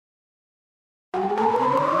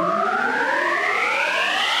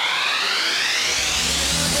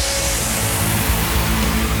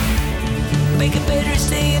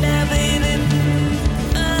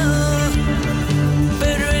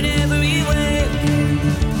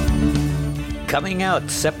Coming out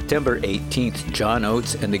September 18th, John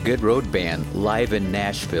Oates and the Good Road Band live in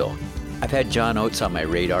Nashville. I've had John Oates on my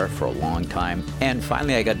radar for a long time, and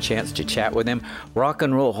finally I got a chance to chat with him. Rock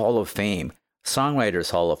and Roll Hall of Fame,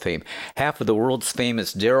 Songwriters Hall of Fame, half of the world's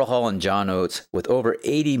famous Daryl Hall and John Oates, with over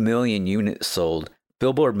 80 million units sold.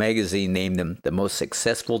 Billboard magazine named them the most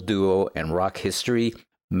successful duo in rock history,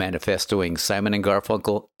 manifestoing Simon and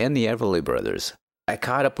Garfunkel and the Everly Brothers. I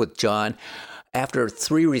caught up with John after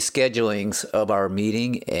 3 reschedulings of our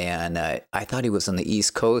meeting, and I thought he was on the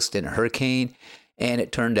East Coast in a hurricane, and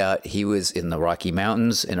it turned out he was in the Rocky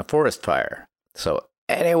Mountains in a forest fire. So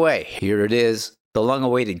anyway, here it is, the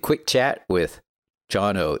long-awaited quick chat with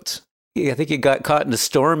John Oates. I think you got caught in a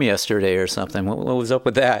storm yesterday or something. What was up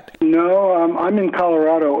with that? No, I'm in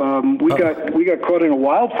Colorado. We got caught in a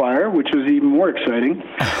wildfire, which was even more exciting.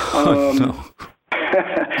 No.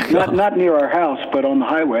 Not near our house, but on the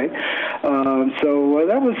highway. So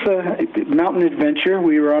that was a mountain adventure.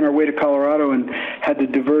 We were on our way to Colorado and had to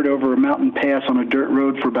divert over a mountain pass on a dirt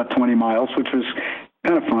road for about 20 miles, which was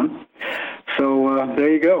kind of fun. So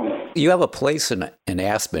there you go. You have a place in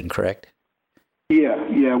Aspen, correct?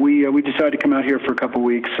 Yeah. We decided to come out here for a couple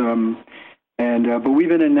weeks, but we've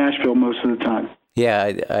been in Nashville most of the time.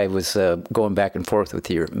 Yeah, I was going back and forth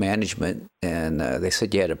with your management, and they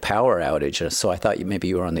said you had a power outage, so I thought maybe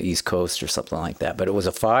you were on the East Coast or something like that, but it was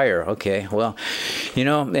a fire. Okay, well,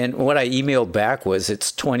 and what I emailed back was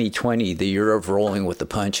it's 2020, the year of rolling with the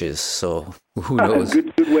punches, so who knows?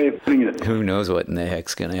 Good way of putting it. Who knows what in the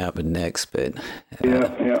heck's going to happen next, but...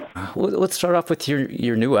 Yeah. Well, let's start off with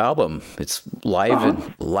your new album. It's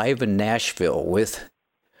live in Nashville with...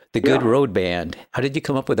 The Good Road Band. How did you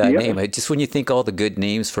come up with that name? Just when you think all the good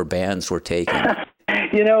names for bands were taken.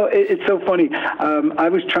 It's so funny. I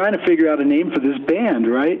was trying to figure out a name for this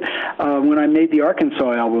band, right? When I made the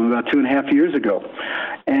Arkansas album about 2.5 years ago.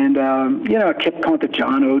 And, I kept calling it the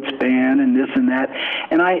John Oates Band and this and that.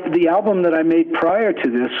 And the album that I made prior to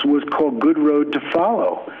this was called Good Road to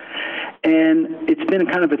Follow. And it's been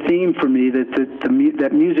kind of a theme for me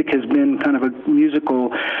that music has been kind of a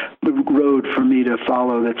musical road for me to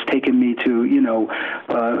follow that's taken me to,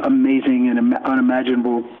 amazing and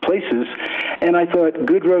unimaginable places. And I thought,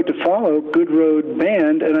 Good Road to Follow, Good Road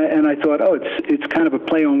Band, and I thought, it's kind of a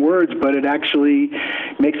play on words, but it actually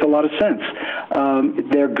makes a lot of sense.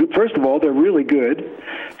 They're good. First of all, they're really good.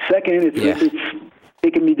 Second, it's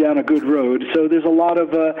taking me down a good road. So there's a lot of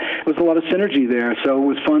synergy there. So it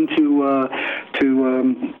was fun to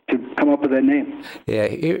come up with that name. Yeah,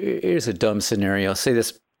 here's a dumb scenario. Say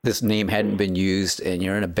this name hadn't been used, and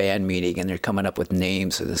you're in a band meeting, and they're coming up with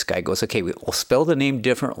names. And this guy goes, "Okay, we'll spell the name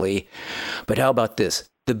differently, but how about this?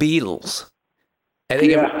 The Beatles." I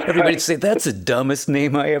think everybody'd say that's the dumbest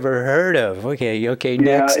name I ever heard of. Okay,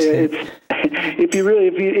 next. Yeah, if you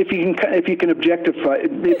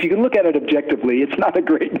can look at it objectively, it's not a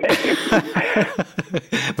great name.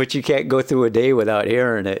 But you can't go through a day without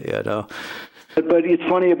hearing it, But it's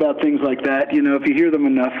funny about things like that. If you hear them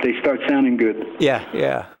enough, they start sounding good.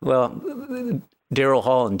 Yeah. Well, Daryl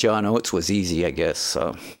Hall and John Oates was easy, I guess.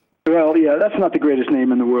 So. Well, yeah, that's not the greatest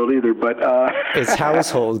name in the world either, but it's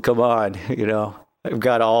Household. Come on, I've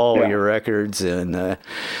got all your records, and I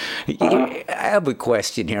have a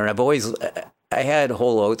question here. I had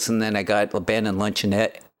Whole Oats, and then I got Abandoned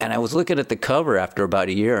Luncheonette, and I was looking at the cover after about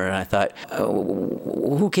a year, and I thought,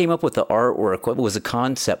 who came up with the artwork? What was the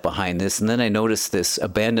concept behind this? And then I noticed this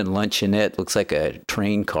Abandoned Luncheonette looks like a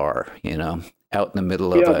train car, out in the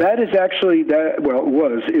middle of Yeah, that is actually,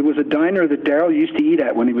 it was a diner that Daryl used to eat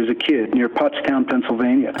at when he was a kid near Pottstown,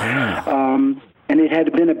 Pennsylvania. And it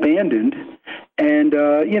had been abandoned, and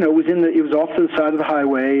it was off to the side of the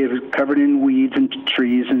highway. It was covered in weeds and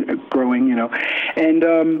trees and growing, And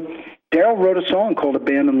Daryl wrote a song called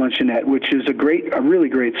 "Abandoned Luncheonette," which is a really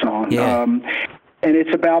great song. Yeah. And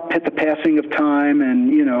it's about the passing of time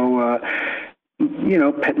and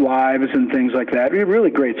pet lives and things like that. A really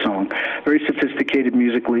great song, very sophisticated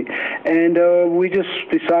musically. And we just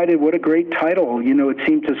decided what a great title. It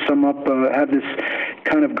seemed to sum up, have this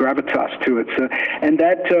kind of gravitas to it. So, and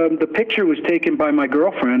that the picture was taken by my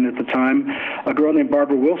girlfriend at the time, a girl named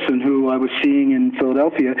Barbara Wilson, who I was seeing in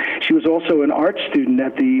Philadelphia. She was also an art student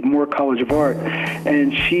at the Moore College of Art,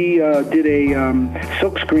 and she did a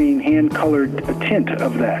silkscreen hand-colored tint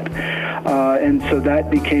of that. And so that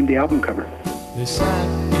became the album cover. They sat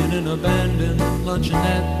in an abandoned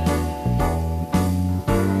luncheonette,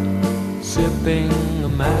 sipping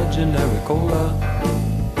imaginary cola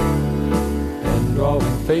and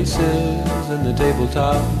drawing faces in the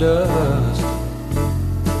tabletop dust.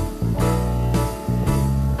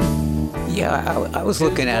 Yeah, I was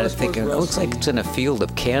looking at it thinking, it looks like it's in a field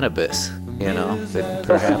of cannabis. but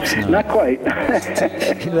perhaps not. Not quite.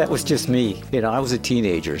 That was just me. I was a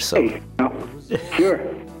teenager, so. Hey, sure.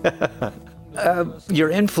 Your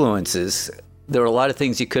influences, there were a lot of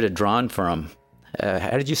things you could have drawn from.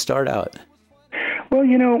 How did you start out? Well,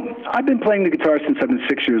 I've been playing the guitar since I've been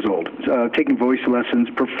 6 years old, taking voice lessons,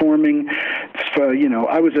 performing.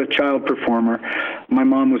 I was a child performer. My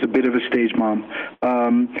mom was a bit of a stage mom.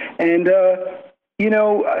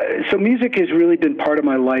 So music has really been part of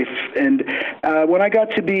my life. And when I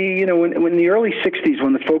got to be, when in the early 60s,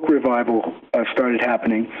 when the folk revival started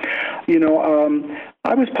happening,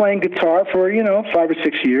 I was playing guitar for, 5 or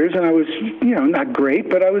 6 years, and I was, not great,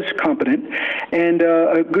 but I was competent. And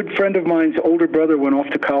a good friend of mine's older brother went off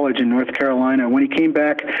to college in North Carolina. When he came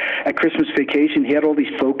back at Christmas vacation, he had all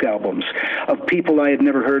these folk albums of people I had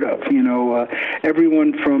never heard of,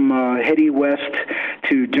 everyone from Hetty West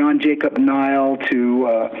to John Jacob Nile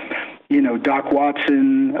to, Doc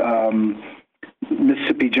Watson,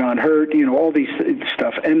 Mississippi John Hurt, all these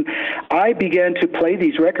stuff. And I began to play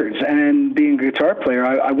these records, and being a guitar player,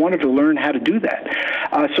 I wanted to learn how to do that.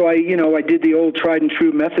 So I did the old tried and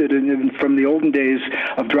true method from the olden days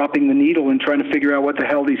of dropping the needle and trying to figure out what the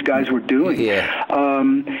hell these guys were doing. Yeah.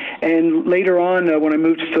 And later on, when I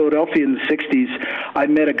moved to Philadelphia in the 60s, I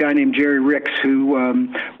met a guy named Jerry Ricks, who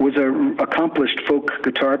was an accomplished folk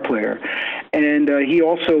guitar player. And he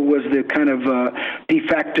also was the kind of de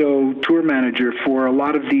facto tour manager for a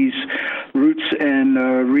lot of these roots and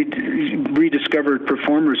rediscovered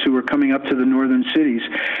performers who were coming up to the northern cities,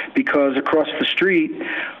 because across the street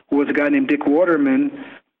was a guy named Dick Waterman,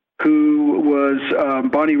 who was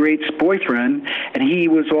Bonnie Raitt's boyfriend, and he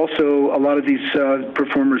was also a lot of these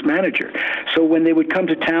performers' manager. So when they would come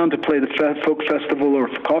to town to play the folk festival or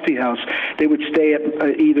coffee house, they would stay at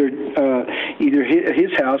either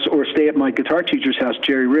his house or stay at my guitar teacher's house,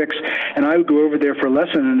 Jerry Ricks, and I would go over there for a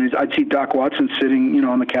lesson, and I'd see Doc Watson sitting,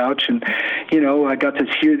 on the couch, and, I got to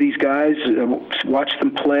hear these guys, watch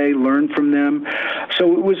them play, learn from them.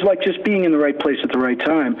 So it was like just being in the right place at the right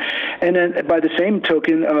time. And then by the same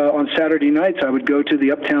token, on Saturday nights, I would go to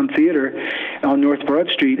the Uptown Theater on North Broad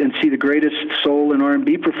Street and see the greatest soul and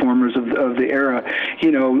R&B performers of the era.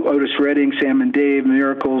 Otis Redding, Sam and Dave,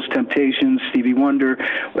 Miracles, Temptations, Stevie Wonder,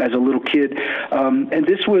 as a little kid. And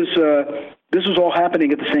this was all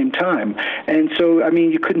happening at the same time. And so,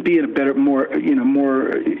 you couldn't be in a better, more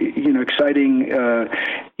exciting,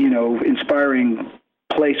 inspiring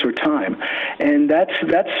place or time. And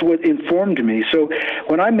that's what informed me. So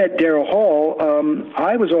when I met Daryl Hall,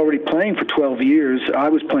 I was already playing for 12 years. I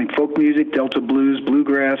was playing folk music, Delta blues,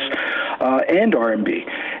 bluegrass, and R&B.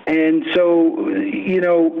 And so,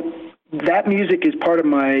 that music is part of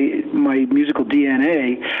my musical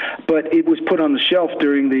DNA, but it was put on the shelf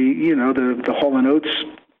during the Hall & Oates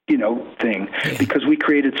thing, because we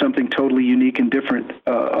created something totally unique and different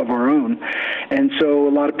of our own. And so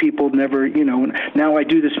a lot of people never, now I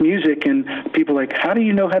do this music and people are like, how do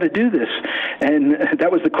you know how to do this? And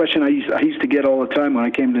that was the question I used to get all the time when I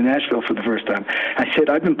came to Nashville for the first time. I said,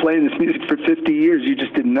 I've been playing this music for 50 years. You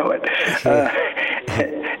just didn't know it.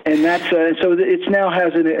 And that's, so it's now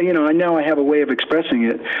has I have a way of expressing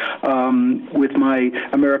it with my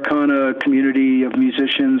Americana community of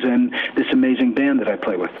musicians and this amazing band that I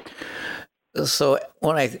play with. So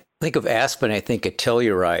when I think of Aspen, I think of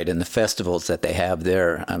Telluride and the festivals that they have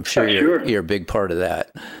there. I'm sure you're a big part of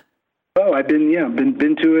that. Oh, I've been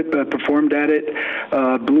to it, performed at it,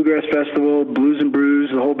 Bluegrass Festival, Blues and Brews,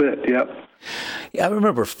 the whole bit. Yep. Yeah, I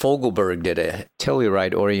remember Fogelberg did a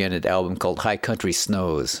Telluride-oriented album called High Country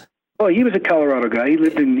Snows. Oh, he was a Colorado guy. He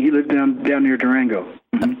lived down near Durango.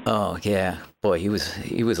 Mm-hmm. Oh yeah, boy, he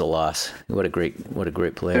was a loss. What a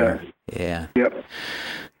great player. Yeah. Yep.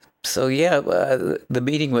 So the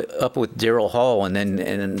meeting up with Daryl Hall, and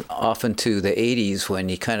then off into the '80s when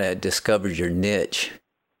you kind of discovered your niche.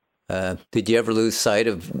 Did you ever lose sight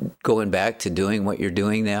of going back to doing what you're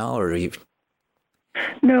doing now, or you?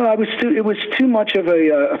 No, it was too much of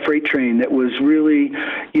a freight train that was really,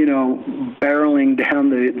 barreling down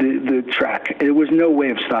the track. There was no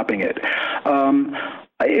way of stopping it.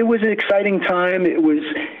 It was an exciting time. It was,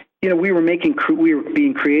 we were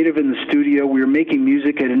being creative in the studio. We were making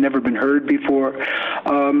music that had never been heard before.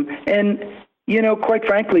 And quite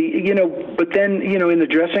frankly, but then, in the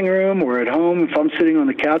dressing room or at home, if I'm sitting on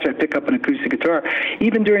the couch, I pick up an acoustic guitar.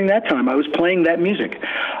 Even during that time, I was playing that music.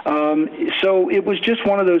 So it was just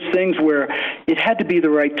one of those things where it had to be the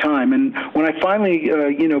right time. And when I finally,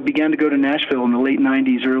 began to go to Nashville in the late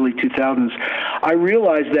 90s, early 2000s, I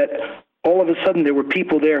realized that all of a sudden there were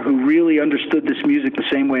people there who really understood this music the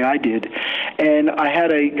same way I did. And I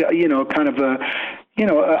had a kind of a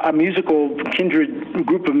a musical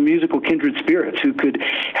group of musical kindred spirits who could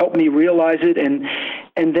help me realize it,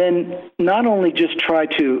 and then not only just try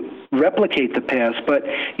to replicate the past, but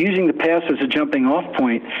using the past as a jumping off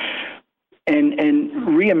point and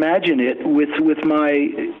reimagine it with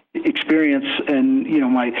my experience and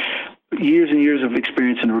my years and years of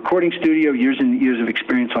experience in the recording studio, years and years of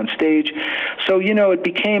experience on stage. So it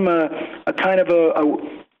became a kind of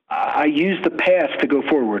I used the past to go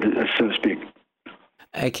forward, so to speak.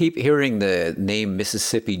 I keep hearing the name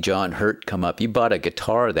Mississippi John Hurt come up. You bought a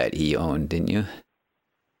guitar that he owned, didn't you?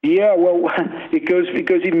 Yeah, well, it goes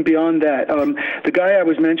even beyond that. The guy I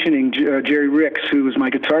was mentioning, Jerry Ricks, who was my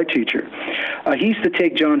guitar teacher, he used to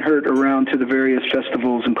take John Hurt around to the various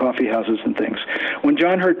festivals and coffee houses and things. When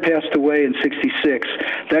John Hurt passed away in '66,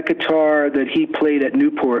 that guitar that he played at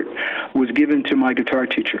Newport was given to my guitar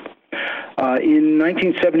teacher. In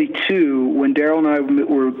 1972, when Daryl and I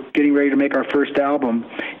were getting ready to make our first album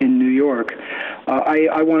in New York,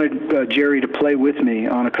 I wanted Jerry to play with me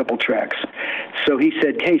on a couple tracks. So he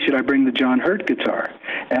said, hey, should I bring the John Hurt guitar?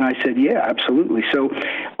 And I said, yeah, absolutely. So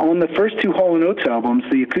on the first two Hall & Oates albums,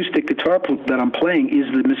 the acoustic guitar that I'm playing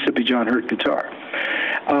is the Mississippi John Hurt guitar.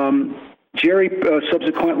 Jerry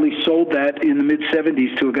subsequently sold that in the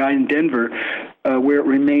mid-'70s to a guy in Denver, where it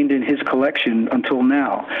remained in his collection until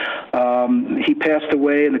now. He passed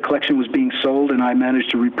away, and the collection was being sold, and I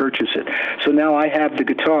managed to repurchase it. So now I have the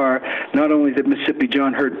guitar, not only that Mississippi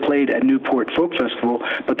John Hurt played at Newport Folk Festival,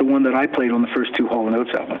 but the one that I played on the first two Hall &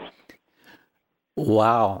 Oates albums.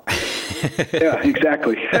 Wow. Yeah,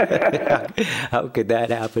 exactly. How could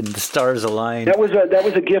that happen? The stars aligned. That was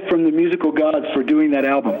a gift from the musical gods for doing that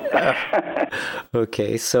album.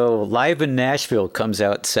 Okay, so Live in Nashville comes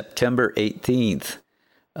out September 18th.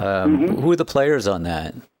 Who are the players on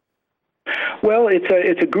that? Well,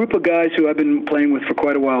 it's a group of guys who I've been playing with for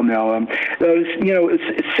quite a while now.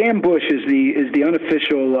 Sam Bush is the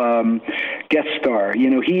unofficial guest star. He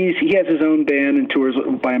has his own band and tours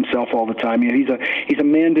by himself all the time. He's a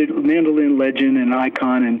mandolin legend and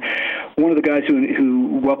icon, and one of the guys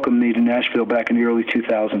who welcomed me to Nashville back in the early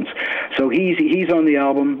 2000s. So he's on the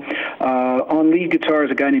album. On lead guitar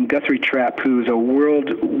is a guy named Guthrie Trapp, who's a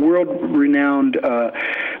world-renowned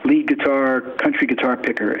lead guitar, country guitar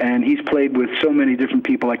picker, and he's played with so many different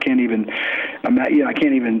people. I can't even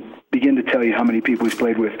begin to tell you how many people he's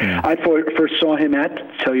played with. I first saw him at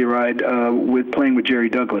Telluride playing with Jerry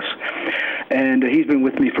Douglas, and he's been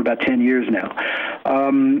with me for about 10 years now.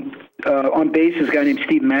 On bass is a guy named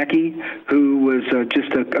Steve Mackey, who was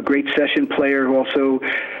just a great session player, who also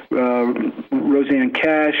Roseanne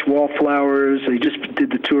Cash, Wallflowers. He just did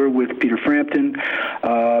the tour with Peter Frampton.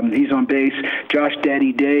 He's on bass. Josh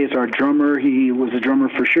Daddy Day is our drummer. He was a drummer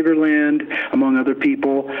for Sugarland, among other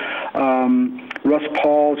people. Russ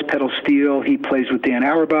Paul's pedal steel. He plays with Dan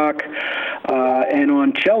Auerbach. And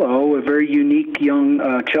on cello, a very unique young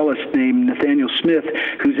cellist named Nathaniel Smith,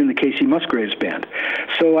 who's in the Casey Musgraves band.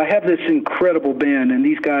 So I have this incredible band, and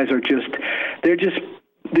these guys are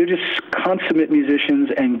they're just consummate musicians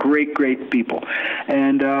and great people.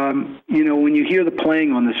 And, when you hear the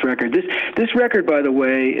playing on this record, this record, by the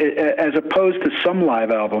way, as opposed to some live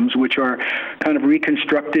albums, which are kind of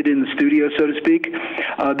reconstructed in the studio, so to speak,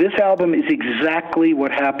 this album is exactly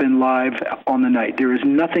what happened live on the night. There is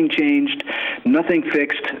nothing changed, nothing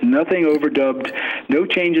fixed, nothing overdubbed, no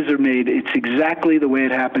changes are made. It's exactly the way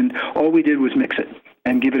it happened. All we did was mix it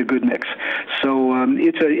and give it a good mix. So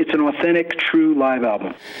it's an authentic, true live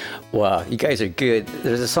album. Wow, you guys are good.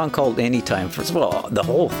 There's a song called Anytime. First of all, the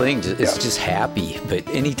whole thing is just happy, but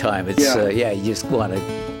Anytime, it's you just want to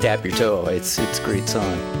tap your toe. It's a great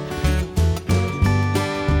song.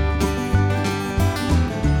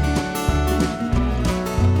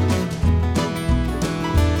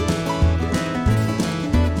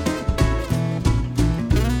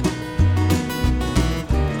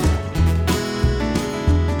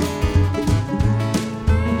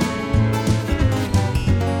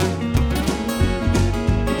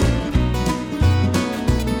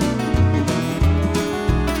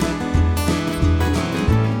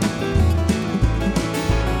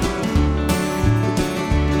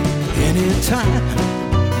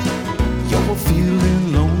 You're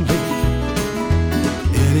feeling lonely.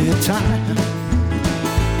 Anytime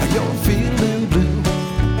you're feeling blue.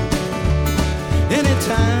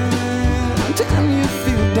 Anytime you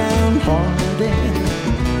feel downhearted,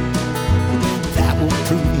 that will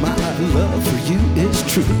prove my love for you is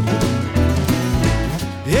true.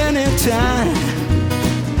 Anytime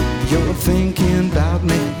you're thinking about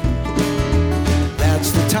me,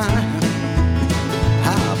 that's the time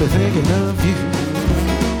I'll be thinking of you.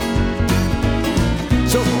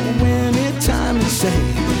 So anytime you say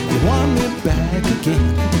you want me back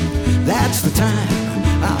again, that's the time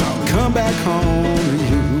I'll come back home to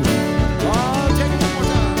you. Oh, take it one more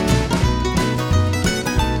time.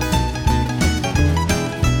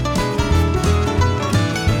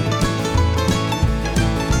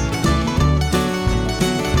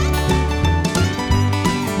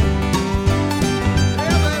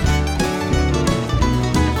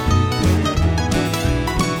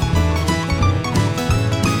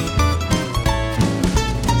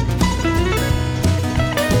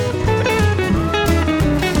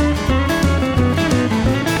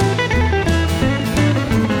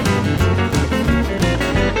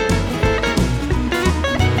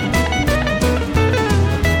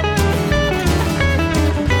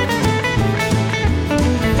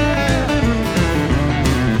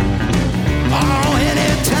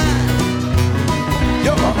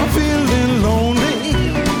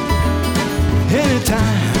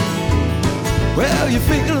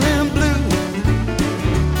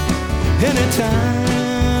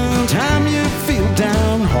 Time you feel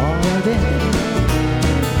downhearted,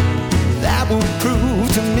 that will prove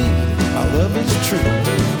to me our love is true.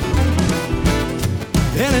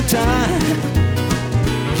 Anytime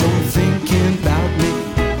you're thinking about me,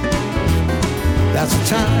 that's the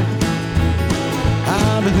time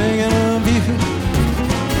I'll be thinking of you.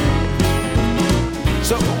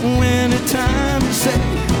 So anytime you say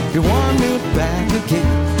you want me back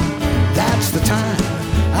again, that's the time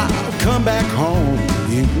I'll come back home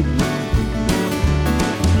to you.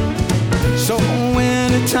 So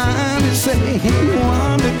anytime you say you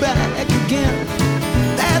want me back again,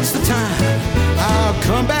 that's the time I'll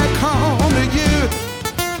come back home to you.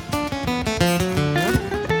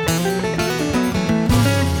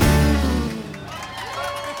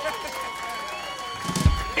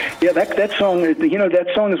 Yeah, that song, that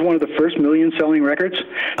song is one of the first million-selling records.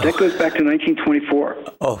 That goes back to 1924.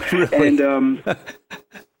 Oh, really?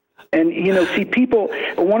 And see, people.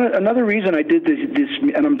 Another reason I did this,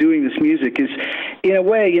 and I'm doing this music is, in a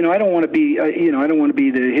way, I don't want to be, I don't want to be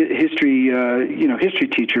the history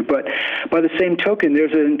teacher. But by the same token,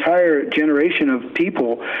 there's an entire generation of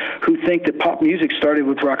people who think that pop music started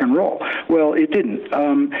with rock and roll. Well, it didn't.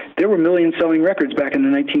 There were million-selling records back in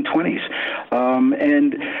the 1920s,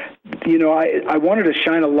 and I wanted to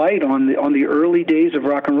shine a light on the early days of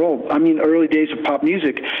rock and roll. I mean, early days of pop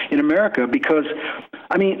music in America, because,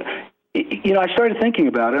 I started thinking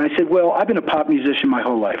about it, and I said, well, I've been a pop musician my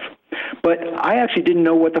whole life, but I actually didn't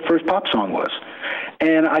know what the first pop song was.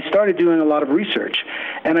 And I started doing a lot of research,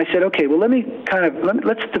 and I said, okay, well,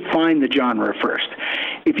 let's define the genre first.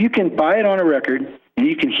 If you can buy it on a record, and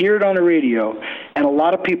you can hear it on the radio, and a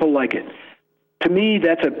lot of people like it, to me,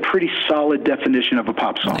 that's a pretty solid definition of a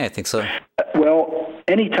pop song. Yeah, I think so. Well,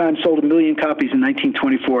 Anytime sold 1 million copies in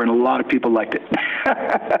 1924, and a lot of people liked it.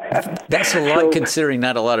 That's a lot, considering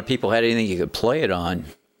not a lot of people had anything you could play it on.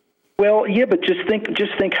 Well, yeah, but just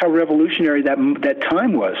think how revolutionary that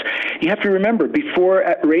time was. You have to remember, before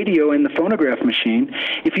radio and the phonograph machine,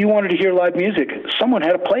 if you wanted to hear live music, someone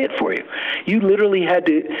had to play it for you. You literally had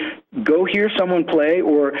to go hear someone play,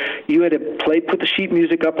 or you had to put the sheet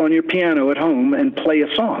music up on your piano at home and play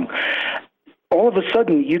a song. All of a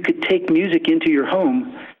sudden, you could take music into your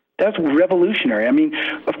home. That's revolutionary. I mean,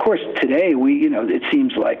 of course, today it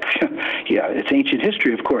seems like, yeah, it's ancient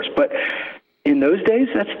history, of course, but in those days,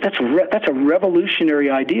 that's a revolutionary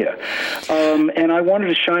idea, and I wanted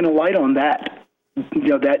to shine a light on that.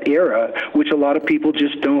 That era, which a lot of people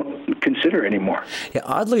just don't consider anymore. Yeah,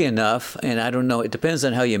 oddly enough, and I don't know, it depends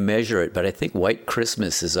on how you measure it, but I think White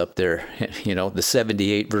Christmas is up there, the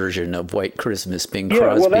 78 version of White Christmas, Bing Crosby.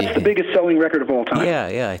 Yeah, well, that's the biggest selling record of all time.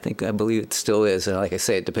 Yeah, I believe it still is. And like I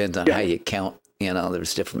say, it depends on how you count.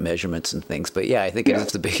 There's different measurements and things. But yeah, I think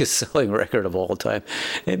it's the biggest selling record of all time.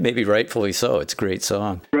 And maybe rightfully so. It's a great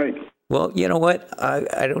song. Right. Well, you know what?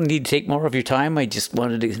 I don't need to take more of your time. I just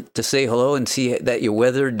wanted to say hello and see that you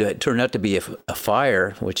weathered. It turned out to be a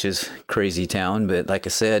fire, which is crazy town. But like I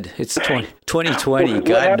said, it's 2020. What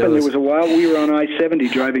God happened, knows. there was a while we were on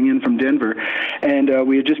I-70 driving in from Denver, and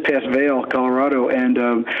we had just passed Vail, Colorado, and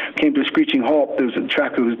came to a screeching halt. There was a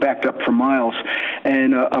track that was backed up for miles,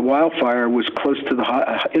 and a wildfire was close to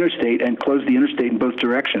the interstate and closed the interstate in both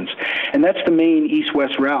directions. And that's the main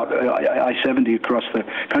east-west route, I-70 across the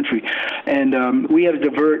country. And we had to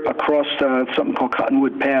divert across something called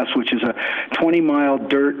Cottonwood Pass, which is a 20-mile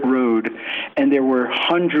dirt road, and there were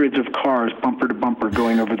hundreds of cars bumper to bumper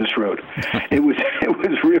going over this road. It was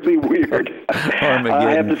really weird.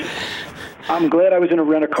 Armageddon. I'm glad I was in a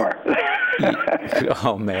rent-a-car.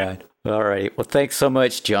 Oh, man. All right. Well, thanks so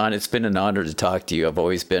much, John. It's been an honor to talk to you. I've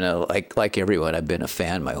always been like everyone, I've been a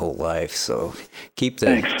fan my whole life. So keep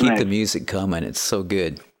the music coming. It's so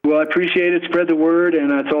good. Well, I appreciate it. Spread the word, and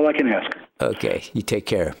that's all I can ask. Okay. You take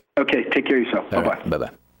care. Okay. Take care of yourself. Bye-bye. Right. Bye-bye.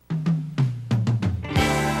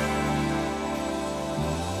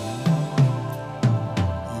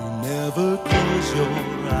 You never close your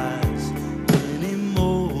eyes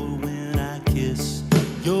anymore when I kiss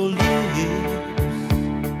your lips,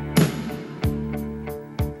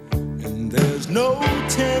 and there's no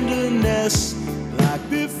tenderness like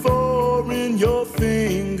before in your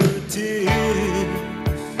fingertips.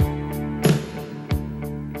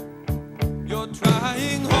 You're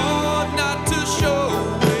trying hard not to show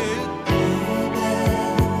it,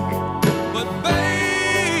 but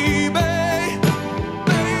baby,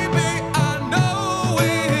 I know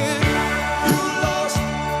it. You lost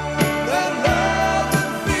that love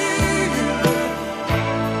and feeling.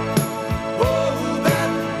 Oh, that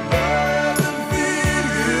love and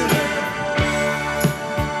feeling.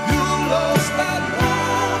 You lost that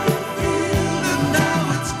love and feeling.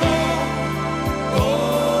 Now it's gone,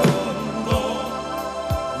 gone, gone.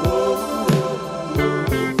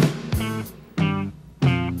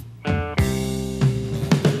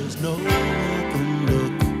 There's no open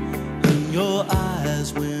look in your eyes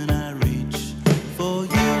when I reach for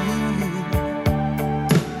you.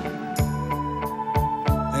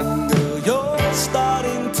 And girl, you're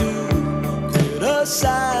starting to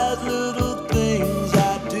criticize little things I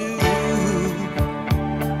do.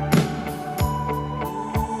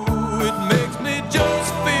 It makes me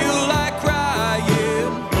just feel like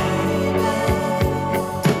crying.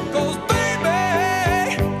 'Cause baby,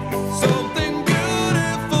 something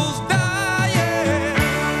beautiful's dying.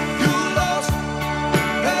 You lost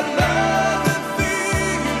that love and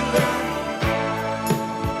feeling.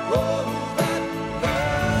 Oh, that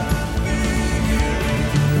love and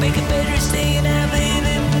feeling. Make it better stay now,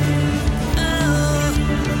 baby. Oh,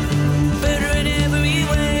 better in every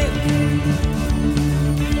way.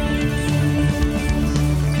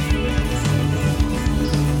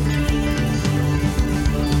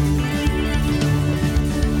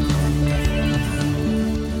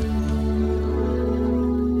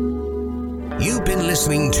 You've been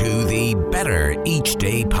listening to the Better Each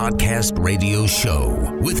Day podcast radio show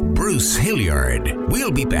with Bruce Hilliard.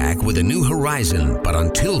 We'll be back with a new horizon, but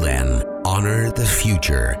until then, honor the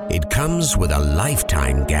future. It comes with a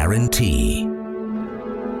lifetime guarantee.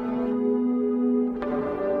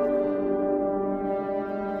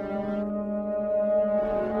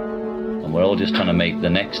 And we're all just trying to make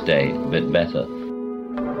the next day a bit better.